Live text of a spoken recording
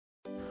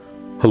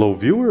Hello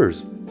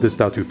viewers, this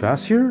Not Too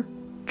Fast here.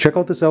 Check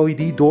out this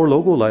LED door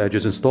logo light I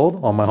just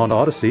installed on my Honda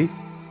Odyssey.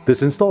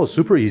 This install is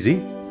super easy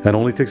and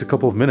only takes a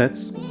couple of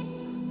minutes.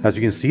 As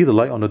you can see, the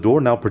light on the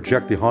door now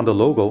projects the Honda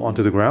logo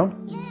onto the ground.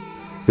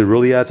 It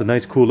really adds a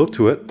nice cool look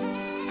to it.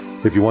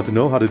 If you want to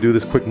know how to do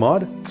this quick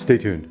mod, stay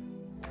tuned.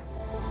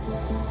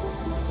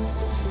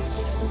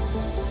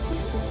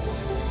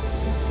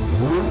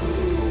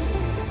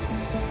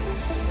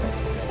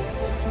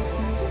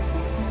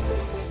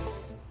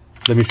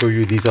 Let me show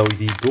you these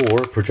LED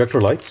door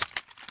projector lights.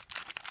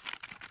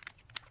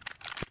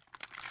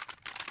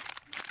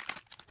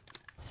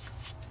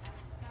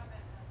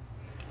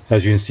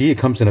 As you can see, it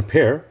comes in a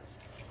pair.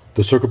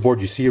 The circuit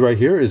board you see right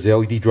here is the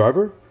LED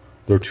driver.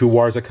 There are two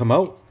wires that come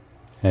out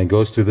and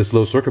goes to this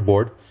little circuit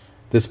board.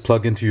 This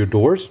plug into your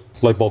door's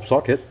light bulb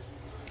socket.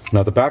 Now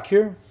at the back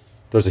here,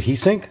 there's a heat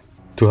sink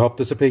to help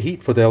dissipate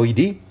heat for the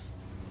LED.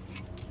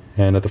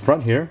 And at the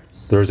front here,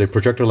 there is a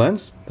projector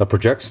lens that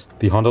projects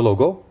the Honda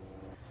logo.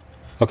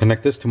 I'll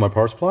connect this to my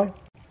power supply.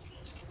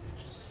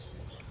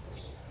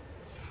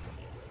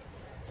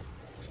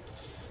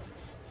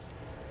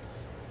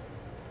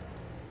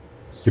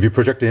 If you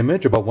project the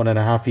image about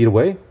 1.5 feet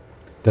away,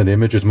 then the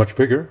image is much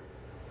bigger.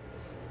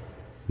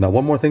 Now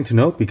one more thing to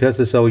note, because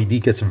this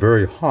LED gets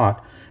very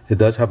hot, it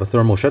does have a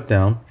thermal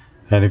shutdown.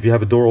 And if you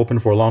have a door open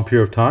for a long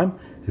period of time,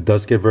 it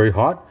does get very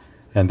hot.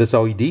 And this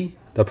LED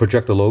that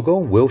projects the logo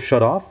will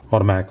shut off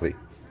automatically.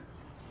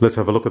 Let's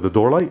have a look at the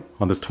door light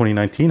on this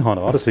 2019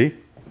 Honda Odyssey.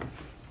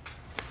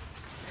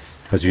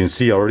 As you can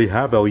see, I already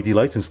have LED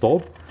lights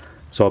installed,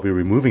 so I'll be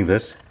removing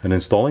this and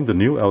installing the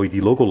new LED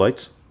logo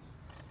lights.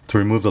 To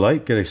remove the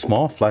light, get a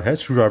small flathead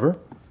screwdriver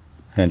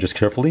and just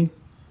carefully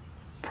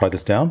pry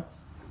this down.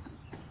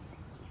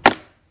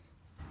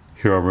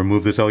 Here, I'll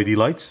remove this LED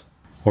lights,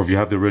 or if you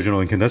have the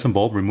original incandescent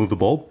bulb, remove the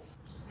bulb.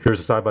 Here's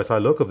a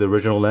side-by-side look of the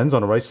original lens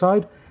on the right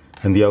side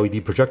and the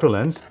LED projector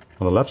lens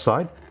on the left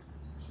side.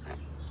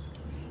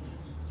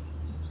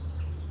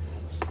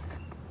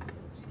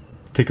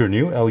 Take your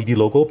new LED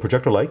logo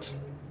projector lights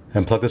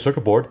and plug the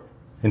circuit board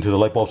into the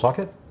light bulb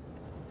socket.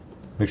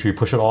 Make sure you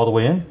push it all the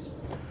way in.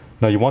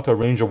 Now you want to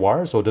arrange the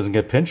wire so it doesn't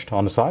get pinched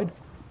on the side.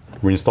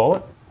 Reinstall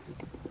it.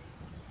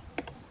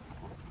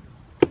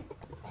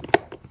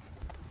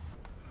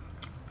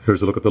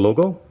 Here's a look at the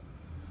logo.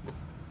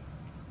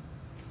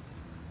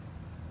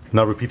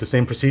 Now repeat the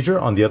same procedure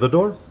on the other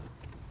door.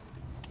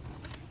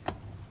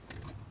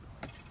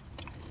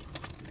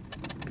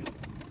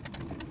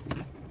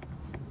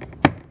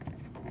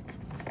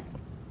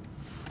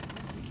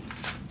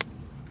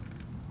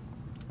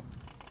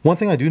 One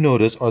thing I do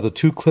notice are the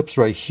two clips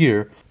right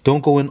here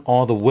don't go in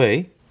all the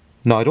way.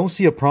 Now I don't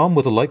see a problem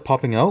with the light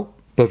popping out,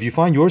 but if you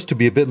find yours to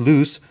be a bit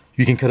loose,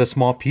 you can cut a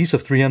small piece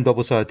of 3M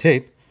double-sided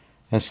tape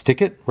and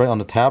stick it right on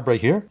the tab right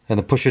here and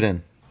then push it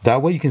in.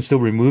 That way you can still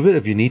remove it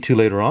if you need to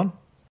later on.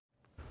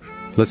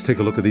 Let's take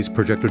a look at these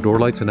projector door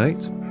lights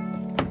tonight.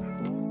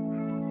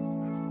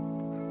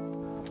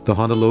 The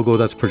Honda logo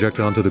that's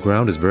projected onto the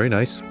ground is very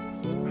nice.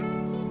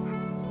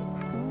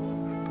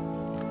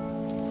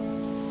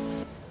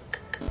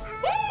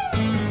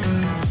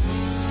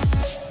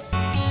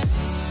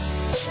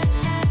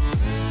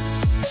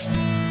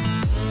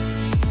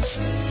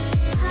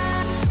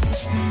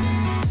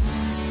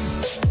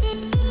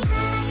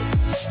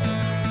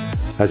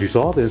 As you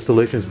saw, the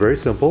installation is very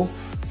simple.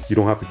 You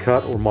don't have to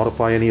cut or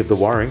modify any of the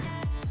wiring.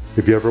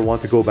 If you ever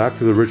want to go back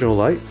to the original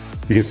light,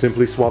 you can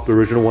simply swap the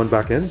original one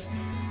back in.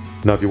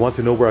 Now if you want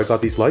to know where I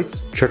got these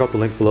lights, check out the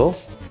link below.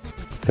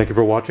 Thank you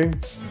for watching.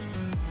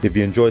 If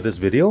you enjoyed this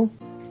video,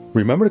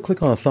 remember to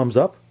click on a thumbs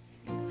up.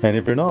 And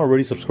if you're not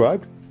already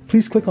subscribed,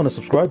 please click on the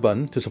subscribe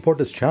button to support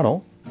this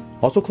channel.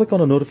 Also click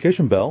on the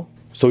notification bell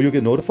so you'll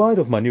get notified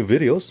of my new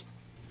videos.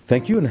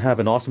 Thank you and have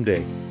an awesome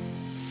day.